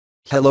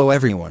Hello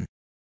everyone.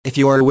 If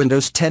you are a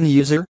Windows 10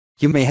 user,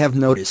 you may have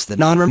noticed the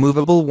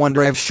non-removable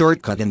OneDrive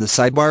shortcut in the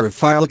sidebar of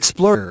File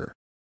Explorer.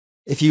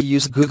 If you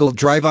use Google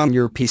Drive on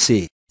your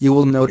PC, you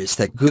will notice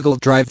that Google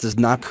Drive does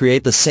not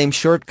create the same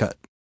shortcut.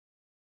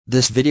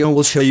 This video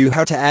will show you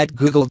how to add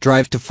Google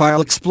Drive to File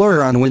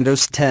Explorer on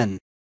Windows 10.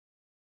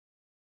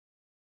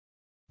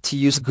 To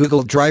use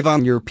Google Drive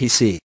on your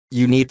PC,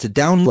 you need to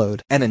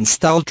download and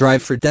install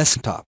Drive for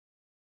Desktop.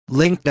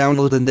 Link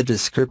download in the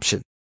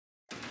description.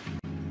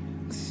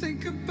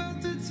 Think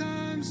about the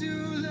times you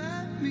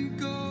let me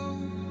go,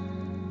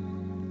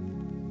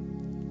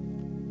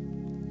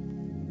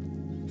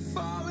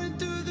 falling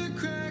through the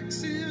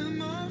cracks,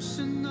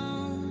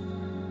 emotional.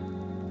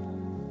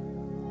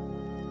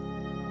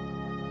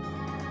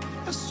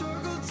 I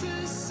struggle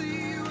to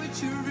see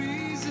what your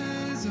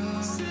reasons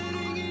are.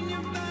 Sitting in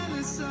your bed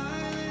in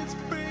silence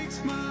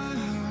breaks my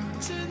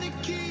heart. Turn the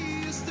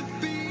key, used to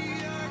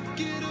be our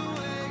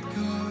getaway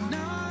car.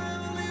 Now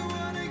I only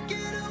wanna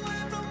get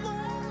away from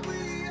where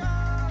we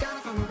are. Gotta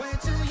find my way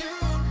to you,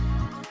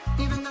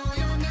 even though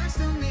you're next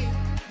to me.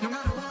 No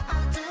matter what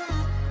I do,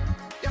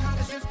 your heart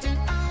is drifting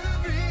out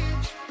of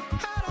reach.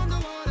 Head on the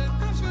water,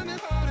 I'm swimming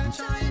hard and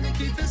trying to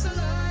keep this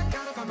alive.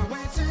 Gotta find my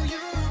way to you.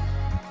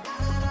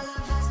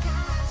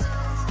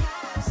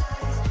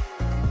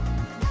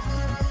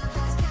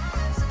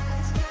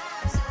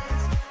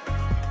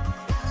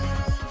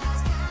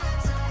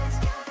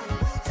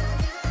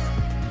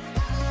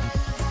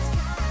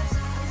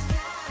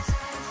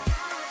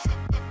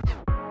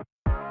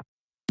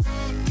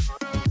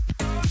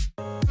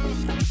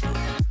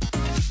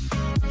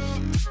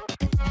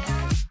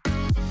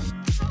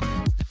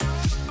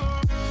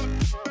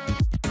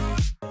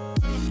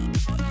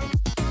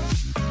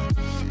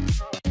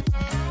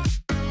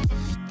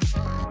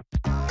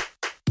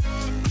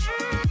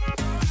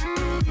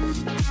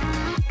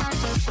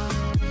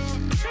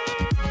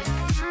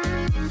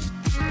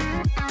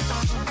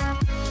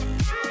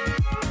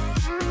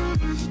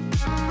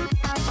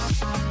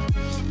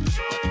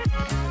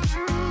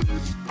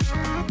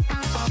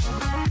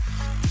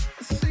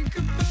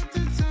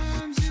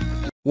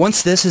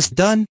 Once this is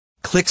done,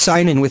 click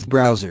Sign in with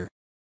browser.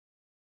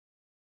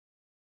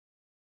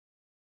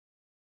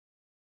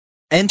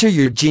 Enter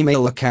your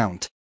Gmail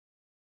account.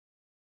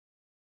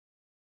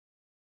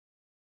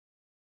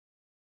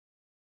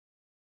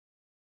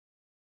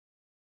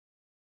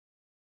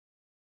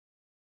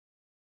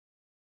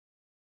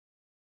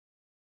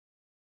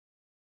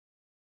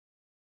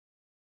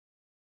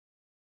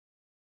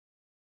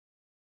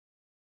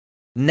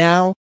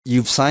 Now,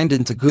 you've signed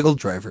into Google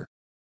Drive.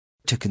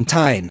 To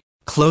continue,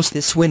 close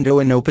this window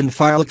and open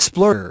File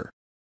Explorer.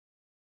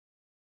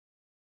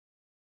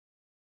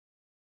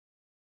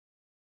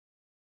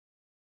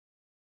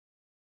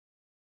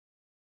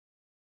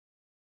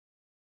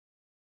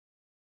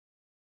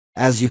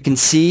 As you can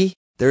see,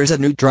 there is a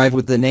new drive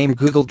with the name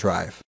Google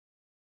Drive.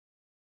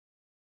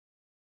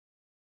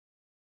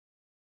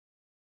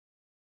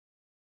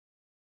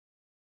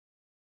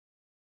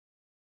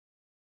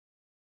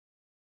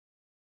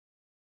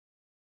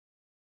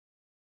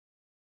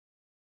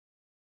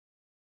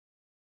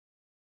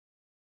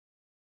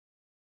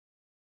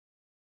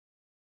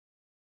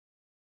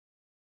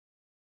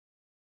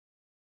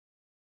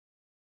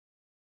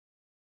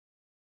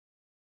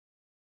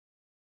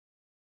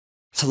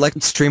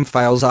 Select Stream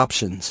Files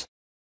options.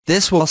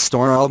 This will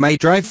store all my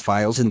Drive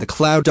files in the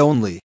cloud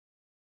only.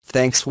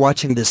 Thanks for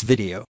watching this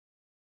video.